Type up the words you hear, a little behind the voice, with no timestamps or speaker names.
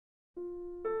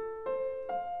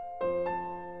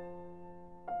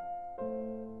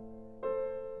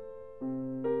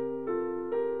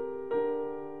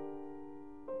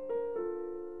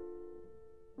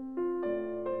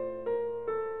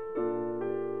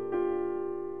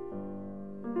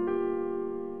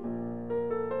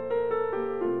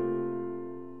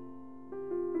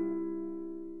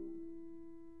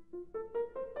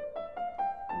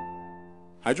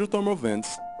Hydrothermal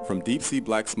vents, from deep-sea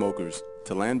black smokers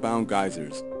to land-bound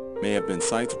geysers, may have been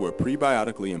sites where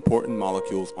prebiotically important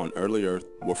molecules on early Earth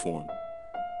were formed.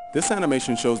 This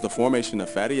animation shows the formation of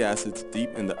fatty acids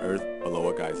deep in the Earth below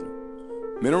a geyser.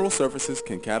 Mineral surfaces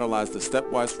can catalyze the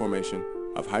stepwise formation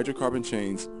of hydrocarbon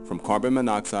chains from carbon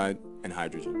monoxide and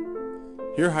hydrogen.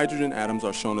 Here hydrogen atoms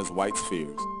are shown as white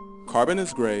spheres, carbon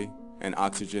is gray, and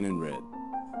oxygen in red.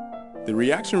 The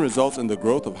reaction results in the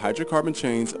growth of hydrocarbon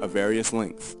chains of various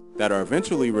lengths that are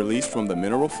eventually released from the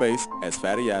mineral face as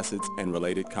fatty acids and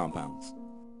related compounds.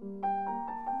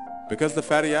 Because the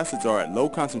fatty acids are at low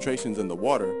concentrations in the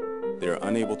water, they are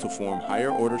unable to form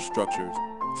higher order structures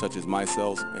such as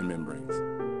micelles and membranes.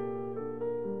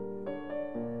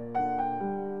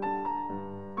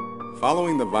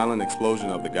 Following the violent explosion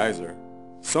of the geyser,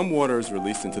 some water is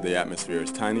released into the atmosphere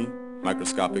as tiny,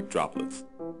 microscopic droplets.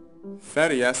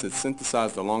 Fatty acids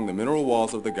synthesized along the mineral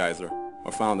walls of the geyser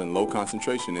are found in low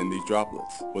concentration in these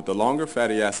droplets, with the longer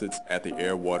fatty acids at the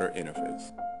air-water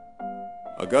interface.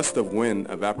 A gust of wind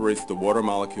evaporates the water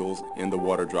molecules in the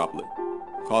water droplet,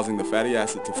 causing the fatty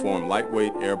acid to form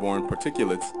lightweight airborne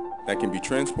particulates that can be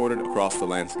transported across the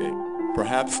landscape,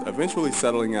 perhaps eventually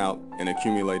settling out and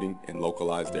accumulating in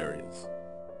localized areas.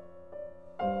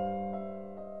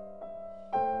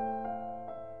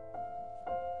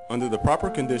 Under the proper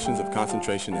conditions of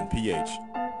concentration and pH,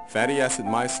 fatty acid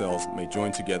micelles may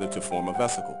join together to form a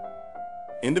vesicle.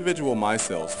 Individual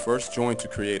micelles first join to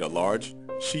create a large,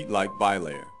 sheet-like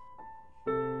bilayer.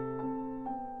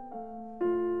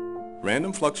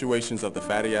 Random fluctuations of the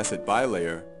fatty acid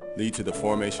bilayer lead to the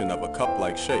formation of a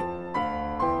cup-like shape.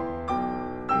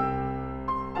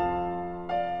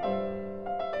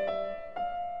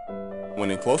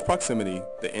 When in close proximity,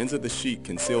 the ends of the sheet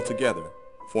can seal together,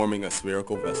 forming a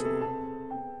spherical vesicle.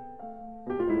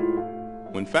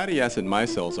 When fatty acid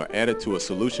micelles are added to a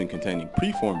solution containing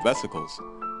preformed vesicles,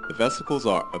 the vesicles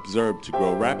are observed to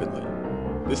grow rapidly.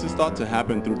 This is thought to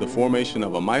happen through the formation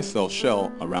of a micelle shell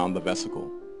around the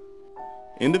vesicle.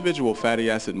 Individual fatty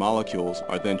acid molecules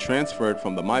are then transferred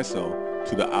from the micelle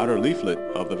to the outer leaflet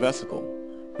of the vesicle,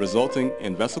 resulting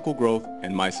in vesicle growth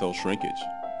and micelle shrinkage.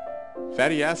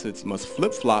 Fatty acids must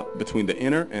flip-flop between the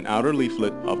inner and outer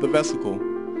leaflet of the vesicle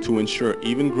to ensure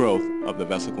even growth of the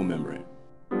vesicle membrane.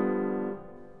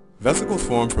 Vesicles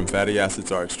formed from fatty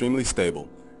acids are extremely stable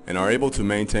and are able to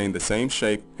maintain the same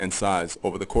shape and size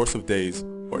over the course of days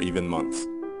or even months.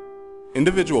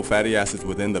 Individual fatty acids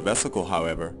within the vesicle,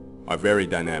 however, are very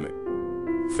dynamic.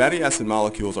 Fatty acid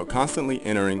molecules are constantly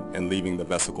entering and leaving the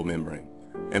vesicle membrane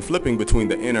and flipping between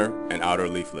the inner and outer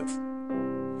leaflets.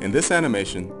 In this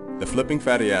animation, the flipping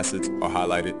fatty acids are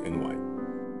highlighted in white.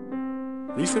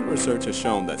 Recent research has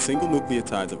shown that single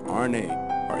nucleotides of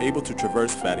RNA are able to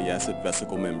traverse fatty acid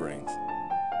vesicle membranes.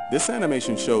 This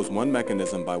animation shows one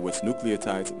mechanism by which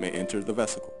nucleotides may enter the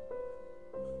vesicle.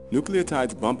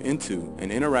 Nucleotides bump into and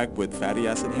interact with fatty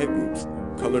acid head groups,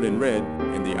 colored in red,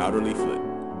 in the outer leaflet.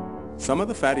 Some of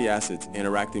the fatty acids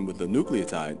interacting with the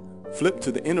nucleotide flip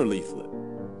to the inner leaflet,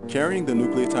 carrying the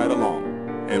nucleotide along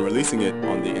and releasing it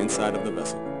on the inside of the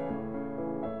vesicle.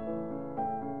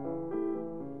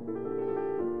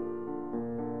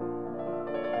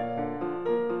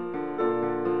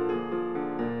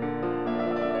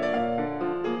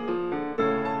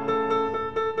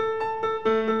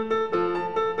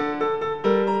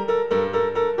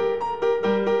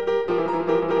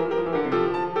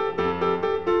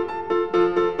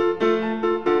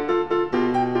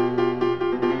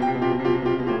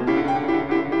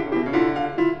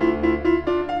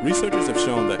 Researchers have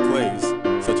shown that clays,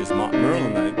 such as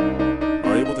montmorillonite,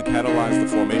 are able to catalyze the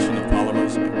formation of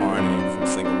polymers of RNA from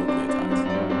single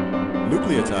nucleotides.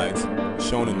 Nucleotides,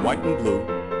 shown in white and blue,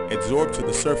 adsorb to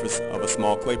the surface of a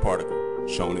small clay particle,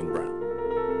 shown in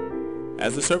brown.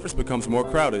 As the surface becomes more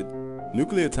crowded,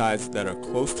 nucleotides that are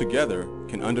close together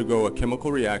can undergo a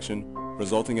chemical reaction,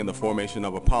 resulting in the formation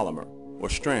of a polymer, or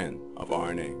strand, of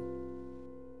RNA.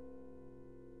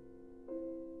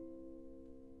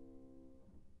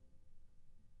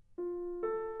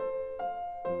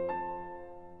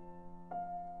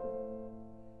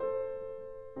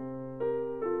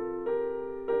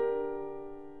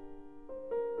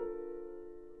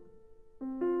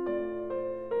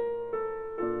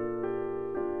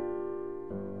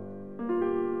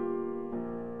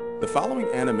 The following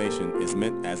animation is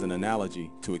meant as an analogy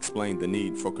to explain the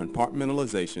need for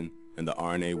compartmentalization in the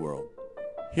RNA world.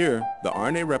 Here, the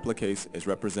RNA replicase is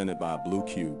represented by a blue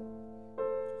cube.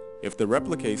 If the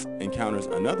replicase encounters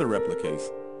another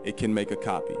replicase, it can make a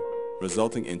copy,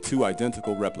 resulting in two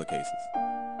identical replicases.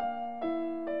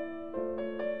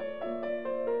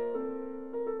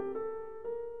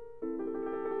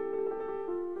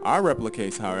 Our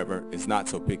replicase, however, is not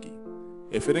so picky.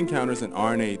 If it encounters an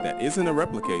RNA that isn't a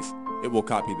replicase, it will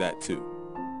copy that too.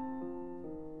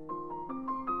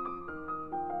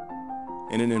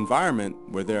 In an environment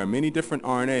where there are many different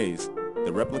RNAs,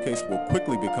 the replicase will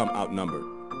quickly become outnumbered.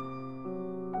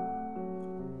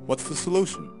 What's the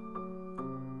solution?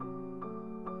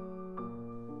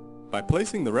 By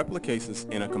placing the replicases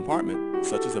in a compartment,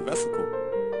 such as a vesicle,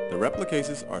 the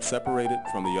replicases are separated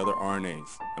from the other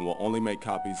RNAs and will only make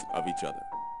copies of each other.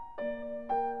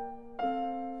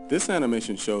 This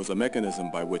animation shows a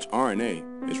mechanism by which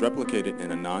RNA is replicated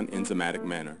in a non-enzymatic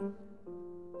manner.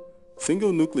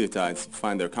 Single nucleotides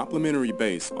find their complementary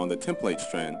base on the template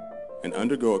strand and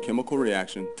undergo a chemical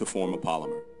reaction to form a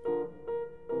polymer.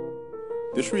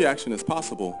 This reaction is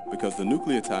possible because the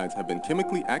nucleotides have been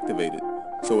chemically activated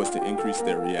so as to increase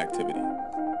their reactivity.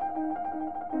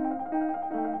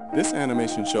 This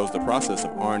animation shows the process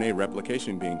of RNA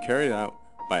replication being carried out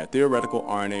by a theoretical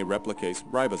RNA replicase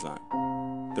ribozyme.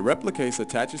 The replicase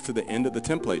attaches to the end of the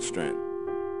template strand.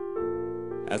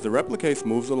 As the replicase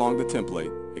moves along the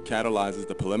template, it catalyzes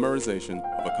the polymerization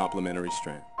of a complementary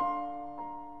strand.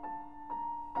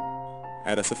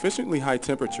 At a sufficiently high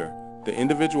temperature, the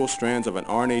individual strands of an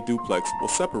RNA duplex will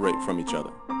separate from each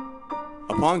other.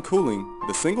 Upon cooling,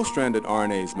 the single-stranded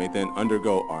RNAs may then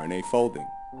undergo RNA folding.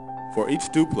 For each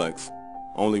duplex,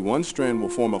 only one strand will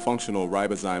form a functional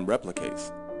ribozyme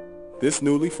replicase. This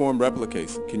newly formed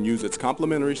replicase can use its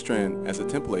complementary strand as a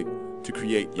template to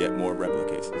create yet more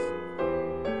replicases.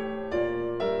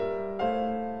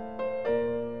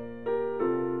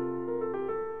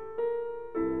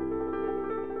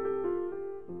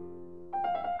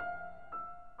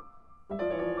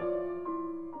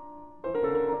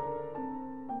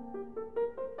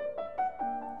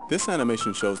 This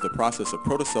animation shows the process of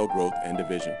protocell growth and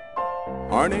division.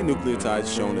 RNA nucleotides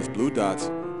shown as blue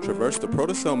dots traverse the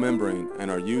protocell membrane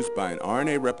and are used by an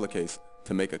RNA replicase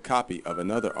to make a copy of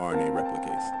another RNA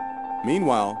replicase.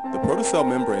 Meanwhile, the protocell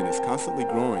membrane is constantly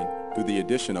growing through the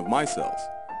addition of micelles.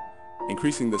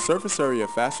 Increasing the surface area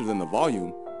faster than the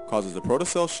volume causes the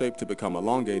protocell shape to become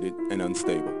elongated and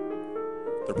unstable.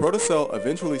 The protocell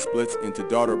eventually splits into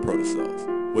daughter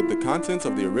protocells, with the contents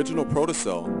of the original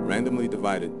protocell randomly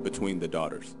divided between the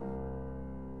daughters.